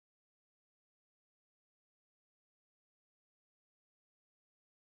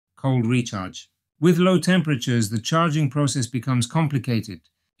Cold recharge. With low temperatures, the charging process becomes complicated.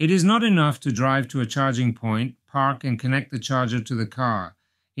 It is not enough to drive to a charging point, park and connect the charger to the car.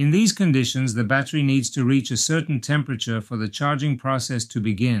 In these conditions, the battery needs to reach a certain temperature for the charging process to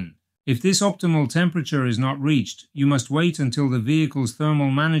begin. If this optimal temperature is not reached, you must wait until the vehicle's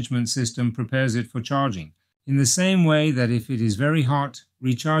thermal management system prepares it for charging. In the same way that if it is very hot,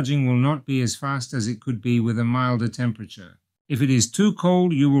 recharging will not be as fast as it could be with a milder temperature. If it is too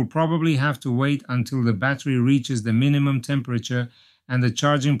cold, you will probably have to wait until the battery reaches the minimum temperature and the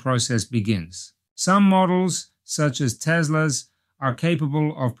charging process begins. Some models, such as Tesla's, are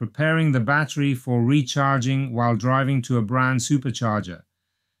capable of preparing the battery for recharging while driving to a brand supercharger.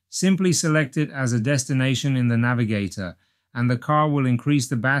 Simply select it as a destination in the navigator, and the car will increase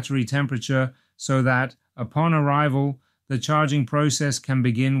the battery temperature so that, upon arrival, the charging process can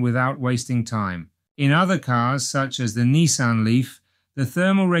begin without wasting time. In other cars, such as the Nissan Leaf, the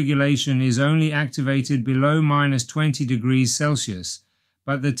thermal regulation is only activated below -20 degrees Celsius,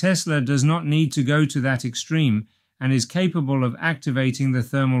 but the Tesla does not need to go to that extreme and is capable of activating the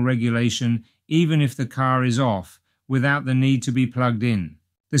thermal regulation even if the car is off, without the need to be plugged in.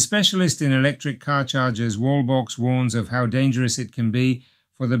 The specialist in electric car chargers, Wallbox, warns of how dangerous it can be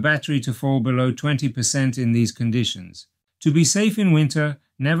for the battery to fall below 20% in these conditions. To be safe in winter,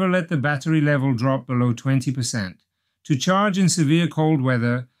 never let the battery level drop below 20%. To charge in severe cold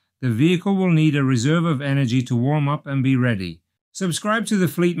weather, the vehicle will need a reserve of energy to warm up and be ready. Subscribe to the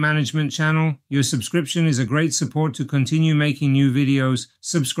Fleet Management channel. Your subscription is a great support to continue making new videos.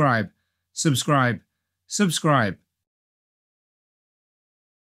 Subscribe, subscribe, subscribe.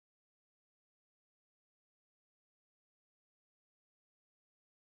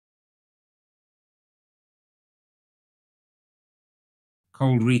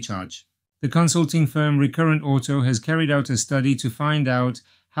 Cold recharge. The consulting firm Recurrent Auto has carried out a study to find out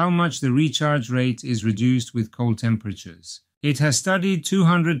how much the recharge rate is reduced with cold temperatures. It has studied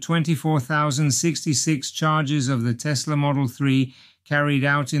 224,066 charges of the Tesla Model 3 carried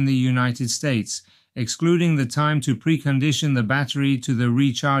out in the United States, excluding the time to precondition the battery to the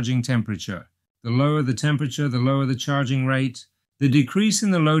recharging temperature. The lower the temperature, the lower the charging rate. The decrease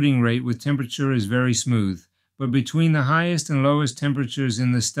in the loading rate with temperature is very smooth, but between the highest and lowest temperatures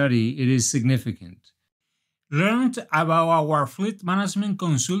in the study, it is significant. Learned about our fleet management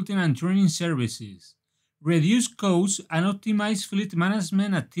consulting and training services. Reduce costs and optimize fleet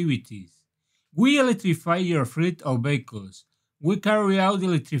management activities. We electrify your fleet of vehicles. We carry out the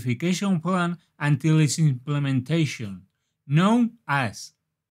electrification plan until its implementation, known as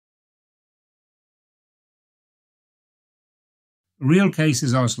Real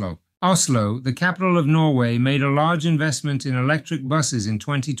cases Oslo. Oslo, the capital of Norway, made a large investment in electric buses in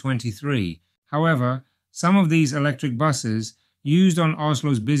 2023. However, some of these electric buses, used on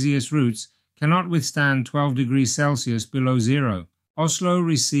Oslo's busiest routes, cannot withstand 12 degrees Celsius below zero. Oslo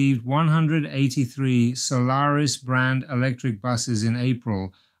received 183 Solaris brand electric buses in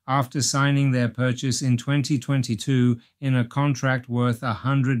April after signing their purchase in 2022 in a contract worth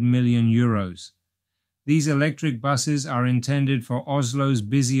 €100 million. These electric buses are intended for Oslo's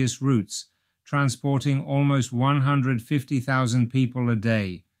busiest routes, transporting almost 150,000 people a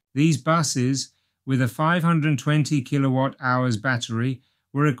day. These buses, with a 520 kilowatt-hours battery,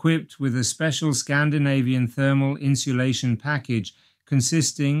 were equipped with a special Scandinavian thermal insulation package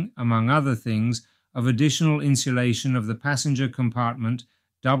consisting, among other things, of additional insulation of the passenger compartment,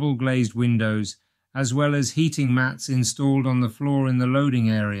 double-glazed windows, as well as heating mats installed on the floor in the loading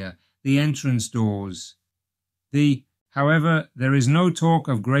area, the entrance doors. However, there is no talk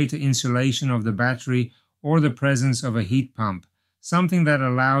of greater insulation of the battery or the presence of a heat pump, something that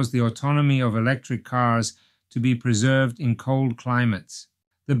allows the autonomy of electric cars to be preserved in cold climates.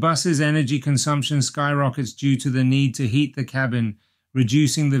 The bus's energy consumption skyrockets due to the need to heat the cabin,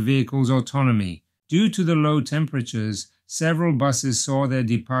 reducing the vehicle's autonomy. Due to the low temperatures, several buses saw their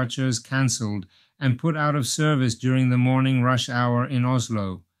departures cancelled and put out of service during the morning rush hour in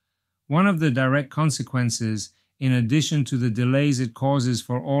Oslo. One of the direct consequences, in addition to the delays it causes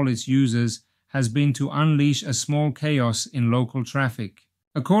for all its users, has been to unleash a small chaos in local traffic.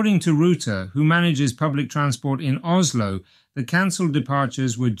 According to Ruter, who manages public transport in Oslo, the cancelled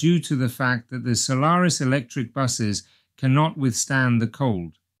departures were due to the fact that the Solaris electric buses cannot withstand the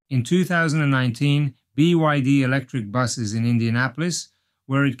cold. In 2019, BYD electric buses in Indianapolis,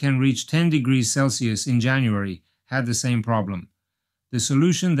 where it can reach 10 degrees Celsius in January, had the same problem. The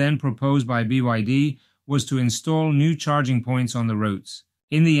solution then proposed by BYD was to install new charging points on the routes.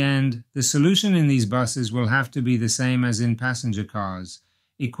 In the end, the solution in these buses will have to be the same as in passenger cars,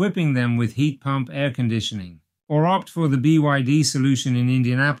 equipping them with heat pump air conditioning. or opt for the BYD solution in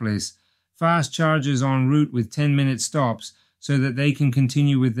Indianapolis, fast chargers en route with 10-minute stops so that they can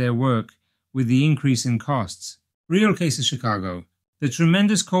continue with their work with the increase in costs. Real case of Chicago. The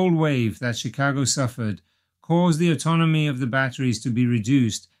tremendous cold wave that Chicago suffered caused the autonomy of the batteries to be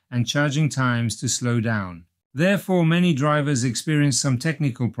reduced and charging times to slow down. Therefore, many drivers experienced some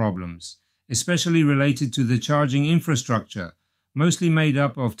technical problems, especially related to the charging infrastructure, mostly made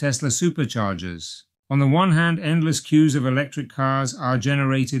up of Tesla superchargers. On the one hand, endless queues of electric cars are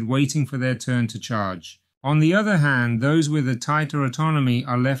generated waiting for their turn to charge. On the other hand, those with a tighter autonomy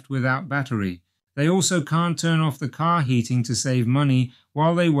are left without battery. They also can't turn off the car heating to save money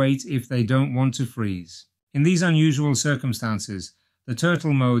while they wait if they don't want to freeze. In these unusual circumstances, the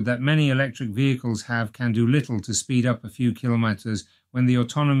turtle mode that many electric vehicles have can do little to speed up a few kilometers when the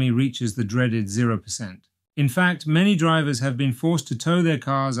autonomy reaches the dreaded 0%. In fact, many drivers have been forced to tow their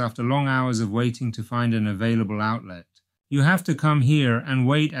cars after long hours of waiting to find an available outlet. You have to come here and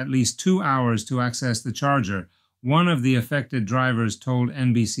wait at least 2 hours to access the charger, one of the affected drivers told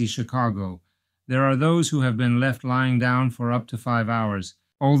NBC Chicago. There are those who have been left lying down for up to 5 hours.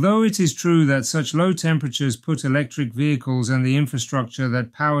 Although it is true that such low temperatures put electric vehicles and the infrastructure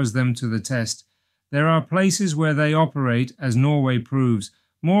that powers them to the test, there are places where they operate, as Norway proves,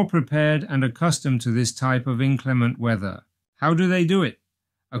 more prepared and accustomed to this type of inclement weather. How do they do it?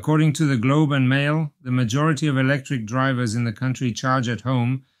 According to the Globe and Mail, the majority of electric drivers in the country charge at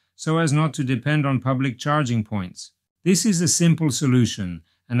home so as not to depend on public charging points. This is a simple solution,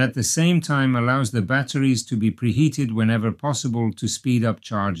 and at the same time allows the batteries to be preheated whenever possible to speed up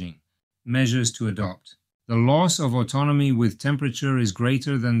charging. Measures to adopt. The loss of autonomy with temperature is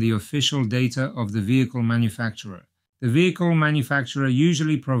greater than the official data of the vehicle manufacturer. The vehicle manufacturer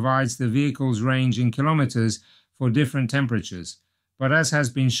usually provides the vehicle's range in kilometers for different temperatures, but as has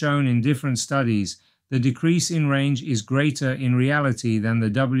been shown in different studies, the decrease in range is greater in reality than the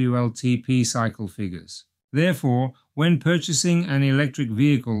WLTP cycle figures. Therefore, when purchasing an electric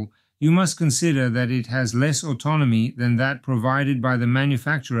vehicle, you must consider that it has less autonomy than that provided by the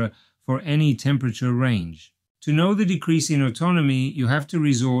manufacturer for any temperature range. To know the decrease in autonomy, you have to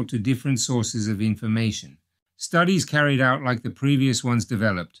resort to different sources of information. Studies carried out like the previous ones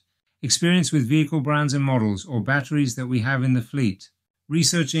developed, experience with vehicle brands and models or batteries that we have in the fleet,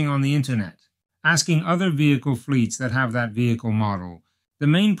 researching on the internet, asking other vehicle fleets that have that vehicle model. The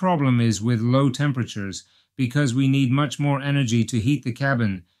main problem is with low temperatures, because we need much more energy to heat the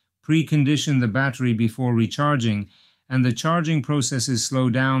cabin, precondition the battery before recharging, and the charging processes slow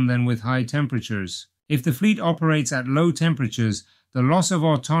down than with high temperatures. If the fleet operates at low temperatures, the loss of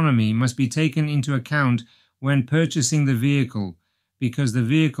autonomy must be taken into account when purchasing the vehicle, because the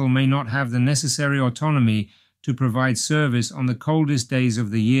vehicle may not have the necessary autonomy to provide service on the coldest days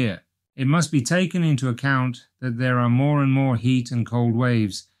of the year. It must be taken into account that there are more and more heat and cold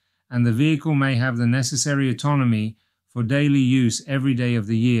waves, and the vehicle may have the necessary autonomy for daily use every day of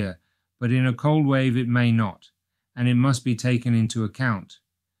the year, but in a cold wave it may not, and it must be taken into account.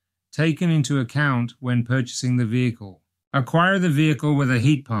 Taken into account when purchasing the vehicle. Acquire the vehicle with a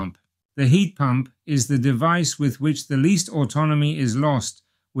heat pump. The heat pump is the device with which the least autonomy is lost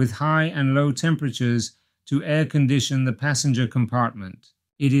with high and low temperatures to air condition the passenger compartment.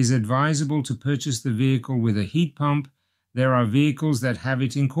 It is advisable to purchase the vehicle with a heat pump. There are vehicles that have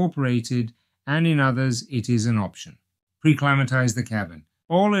it incorporated, and in others it is an option. Pre-climatize the cabin.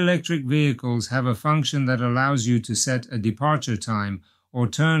 All electric vehicles have a function that allows you to set a departure time or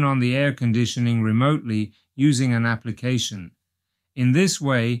turn on the air conditioning remotely using an application. In this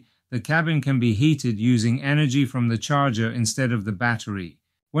way, the cabin can be heated using energy from the charger instead of the battery.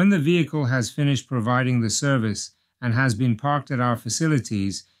 When the vehicle has finished providing the service and has been parked at our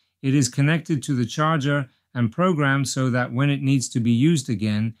facilities, it is connected to the charger and programmed so that when it needs to be used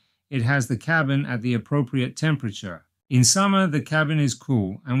again, it has the cabin at the appropriate temperature. In summer, the cabin is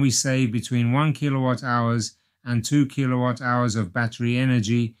cool, and we save between 1 kilowatt-hours and 2 kilowatt-hours of battery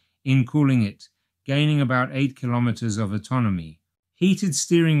energy in cooling it, gaining about 8 kilometers of autonomy. Heated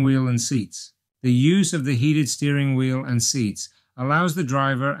steering wheel and seats. The use of the heated steering wheel and seats allows the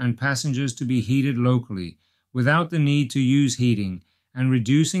driver and passengers to be heated locally without the need to use heating, and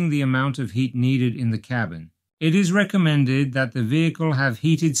reducing the amount of heat needed in the cabin. It is recommended that the vehicle have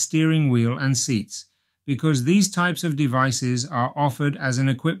heated steering wheel and seats, because these types of devices are offered as an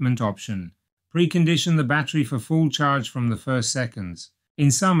equipment option. Precondition the battery for full charge from the first seconds. In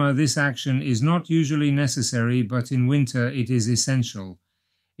summer, this action is not usually necessary, but in winter it is essential.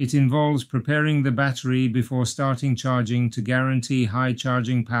 It involves preparing the battery before starting charging to guarantee high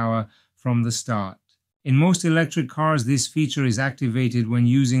charging power from the start. In most electric cars, this feature is activated when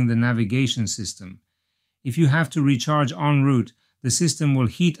using the navigation system. If you have to recharge en route, the system will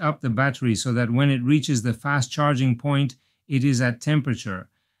heat up the battery so that when it reaches the fast charging point, it is at temperature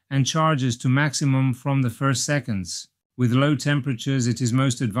and charges to maximum from the first seconds. With low temperatures, it is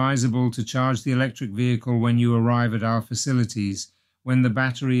most advisable to charge the electric vehicle when you arrive at our facilities, when the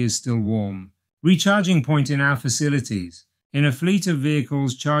battery is still warm. Recharging point in our facilities. In a fleet of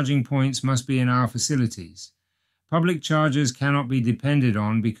vehicles, charging points must be in our facilities. Public chargers cannot be depended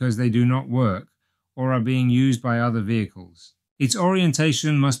on because they do not work or are being used by other vehicles. Its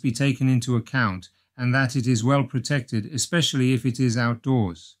orientation must be taken into account and that it is well protected, especially if it is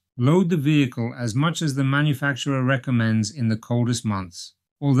outdoors. Load the vehicle as much as the manufacturer recommends in the coldest months.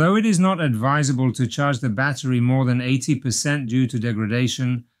 Although it is not advisable to charge the battery more than 80% due to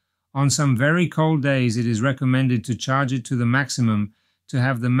degradation, on some very cold days it is recommended to charge it to the maximum to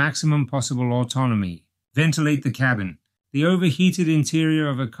have the maximum possible autonomy. Ventilate the cabin. The overheated interior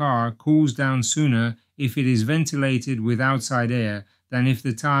of a car cools down sooner if it is ventilated with outside air than if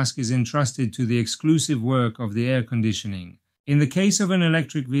the task is entrusted to the exclusive work of the air conditioning. In the case of an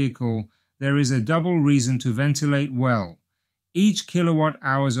electric vehicle, there is a double reason to ventilate well. Each kilowatt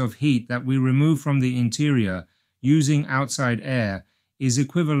hours of heat that we remove from the interior using outside air is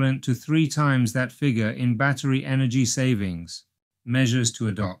equivalent to 3 times that figure in battery energy savings. Measures to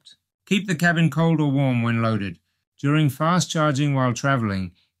adopt. Keep the cabin cold or warm when loaded. During fast charging while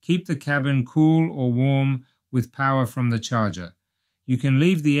traveling, keep the cabin cool or warm with power from the charger. You can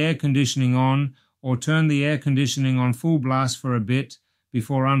leave the air conditioning on or turn the air conditioning on full blast for a bit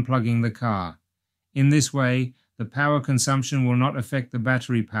before unplugging the car. In this way, the power consumption will not affect the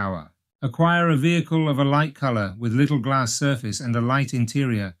battery power. Acquire a vehicle of a light color with little glass surface and a light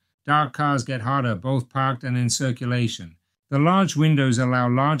interior. Dark cars get harder, both parked and in circulation. The large windows allow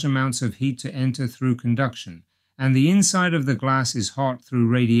large amounts of heat to enter through conduction, and the inside of the glass is hot through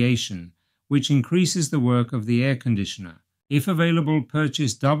radiation, which increases the work of the air conditioner. If available,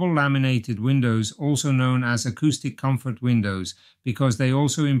 purchase double laminated windows, also known as acoustic comfort windows, because they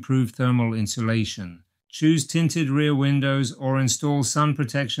also improve thermal insulation. Choose tinted rear windows or install sun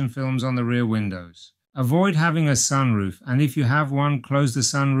protection films on the rear windows. Avoid having a sunroof, and if you have one, close the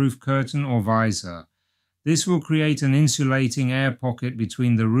sunroof curtain or visor. This will create an insulating air pocket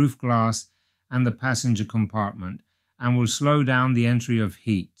between the roof glass and the passenger compartment and will slow down the entry of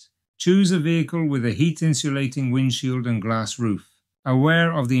heat. Choose a vehicle with a heat-insulating windshield and glass roof.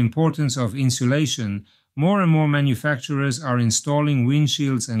 Aware of the importance of insulation, more and more manufacturers are installing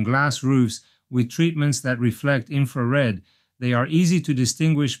windshields and glass roofs with treatments that reflect infrared. They are easy to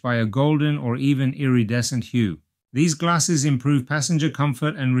distinguish by a golden or even iridescent hue. These glasses improve passenger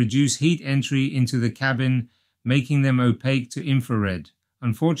comfort and reduce heat entry into the cabin, making them opaque to infrared.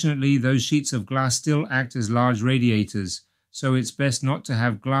 Unfortunately, those sheets of glass still act as large radiators, so it's best not to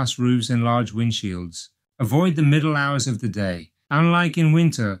have glass roofs and large windshields. Avoid the middle hours of the day. Unlike in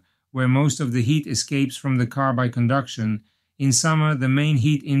winter, where most of the heat escapes from the car by conduction, in summer the main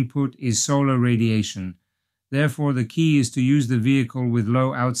heat input is solar radiation. Therefore, the key is to use the vehicle with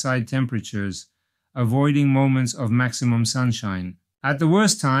low outside temperatures, avoiding moments of maximum sunshine. At the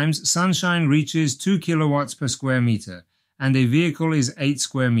worst times, sunshine reaches 2 kilowatts per square meter, and a vehicle is 8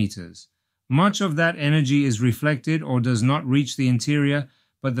 square meters. Much of that energy is reflected or does not reach the interior,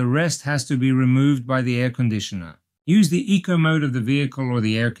 but the rest has to be removed by the air conditioner. Use the eco mode of the vehicle or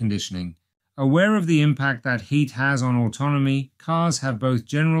the air conditioning. Aware of the impact that heat has on autonomy, cars have both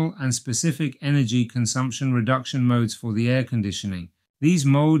general and specific energy consumption reduction modes for the air conditioning. These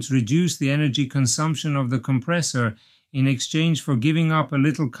modes reduce the energy consumption of the compressor in exchange for giving up a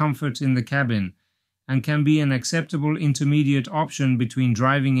little comfort in the cabin, and can be an acceptable intermediate option between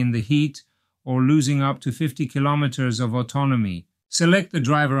driving in the heat or losing up to 50 kilometers of autonomy. Select the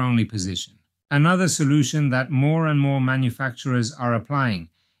driver-only position. Another solution that more and more manufacturers are applying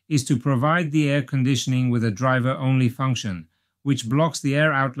is to provide the air conditioning with a driver-only function, which blocks the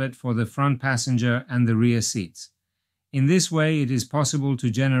air outlet for the front passenger and the rear seats. In this way, it is possible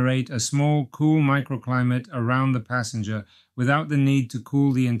to generate a small, cool microclimate around the passenger without the need to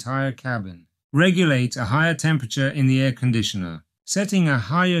cool the entire cabin. Regulate a higher temperature in the air conditioner. Setting a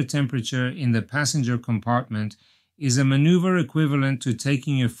higher temperature in the passenger compartment is a maneuver equivalent to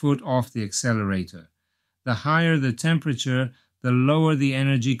taking your foot off the accelerator. The higher the temperature, the lower the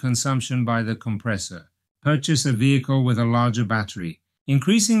energy consumption by the compressor. Purchase a vehicle with a larger battery.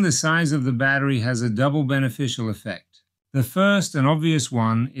 Increasing the size of the battery has a double beneficial effect. The first and obvious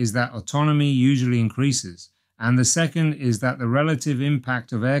one is that autonomy usually increases, and the second is that the relative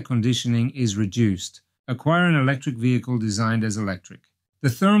impact of air conditioning is reduced. Acquire an electric vehicle designed as electric. The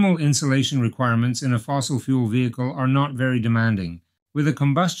thermal insulation requirements in a fossil fuel vehicle are not very demanding. With a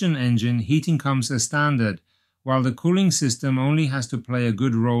combustion engine, heating comes as standard, while the cooling system only has to play a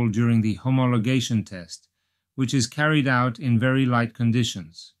good role during the homologation test, which is carried out in very light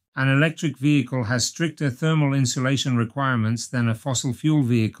conditions. An electric vehicle has stricter thermal insulation requirements than a fossil fuel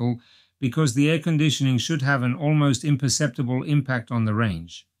vehicle because the air conditioning should have an almost imperceptible impact on the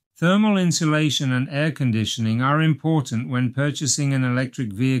range. Thermal insulation and air conditioning are important when purchasing an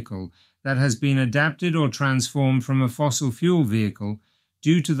electric vehicle that has been adapted or transformed from a fossil fuel vehicle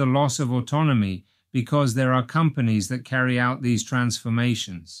due to the loss of autonomy, because there are companies that carry out these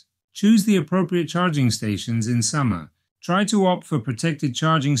transformations. Choose the appropriate charging stations in summer. Try to opt for protected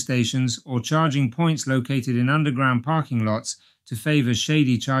charging stations or charging points located in underground parking lots to favor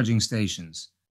shady charging stations.